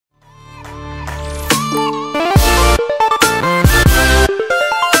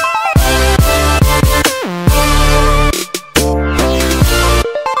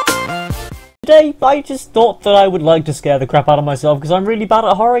I just thought that I would like to scare the crap out of myself because I'm really bad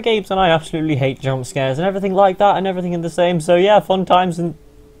at horror games and I absolutely hate jump scares and everything like that and everything in the same. So yeah, fun times and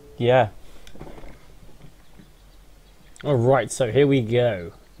yeah. Alright, so here we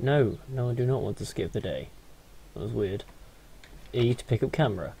go. No, I do not want to skip the day. That was weird. E to pick up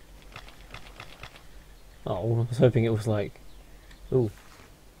camera. Oh, I was hoping it was like... Ooh.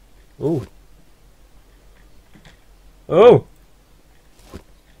 Ooh. Oh!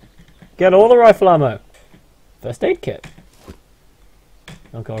 Get all the rifle ammo! First aid kit.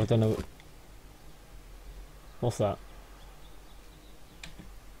 Oh god, I don't know. What's that?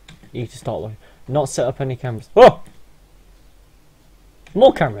 You to start looking. Not set up any cameras. Oh!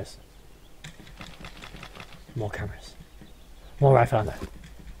 More cameras! More cameras. More rifle ammo.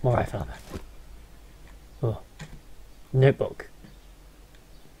 More rifle ammo. Oh. Notebook.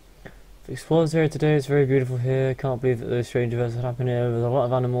 The explorers here today. It's very beautiful here. Can't believe that those strange events are happening here with a lot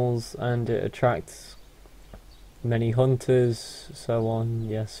of animals and it attracts many hunters, so on.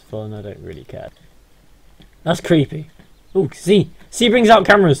 Yes, fun. I don't really care. That's creepy. Ooh, see brings out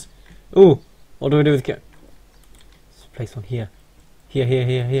cameras. Ooh, what do I do with the let's place one here.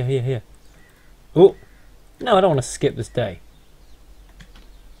 Here. Ooh, no, I don't want to skip this day.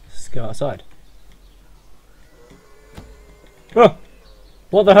 Let's go outside. Oh,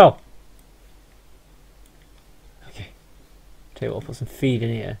 what the hell? Okay, tell you what, I'll put some feed in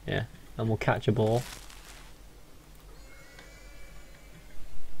here, yeah, and we'll catch a ball.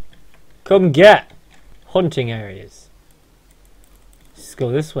 Come get hunting areas. Let's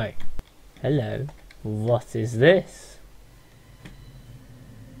go this way. Hello, what is this?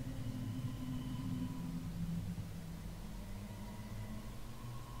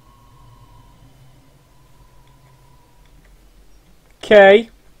 Okay.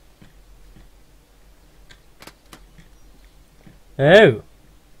 Oh.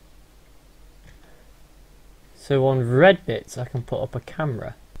 So on red bits I can put up a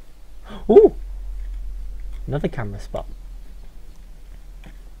camera. Ooh. Another camera spot.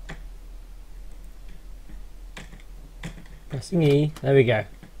 Pressing E. There we go.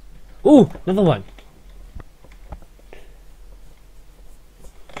 Ooh, another one.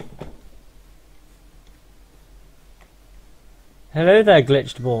 Hello there,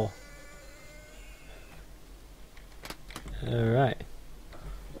 glitched ball. Alright.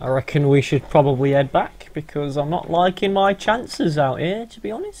 I reckon we should probably head back because I'm not liking my chances out here, to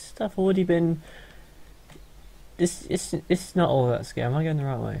be honest. I've already been... It's not all that scary. Am I going the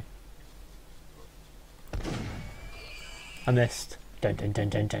right way? I missed. Dun dun dun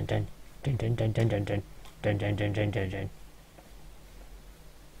dun dun dun. Dun dun dun dun dun dun. Dun dun dun dun dun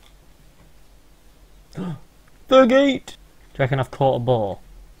dun. The gate! Do you reckon I've caught a ball?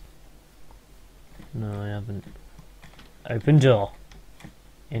 No, I haven't. Open door.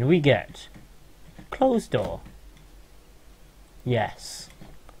 In we get. Closed door. Yes.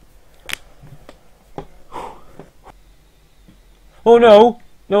 Oh no!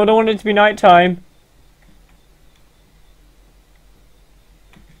 No, I don't want it to be night time.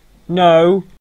 No.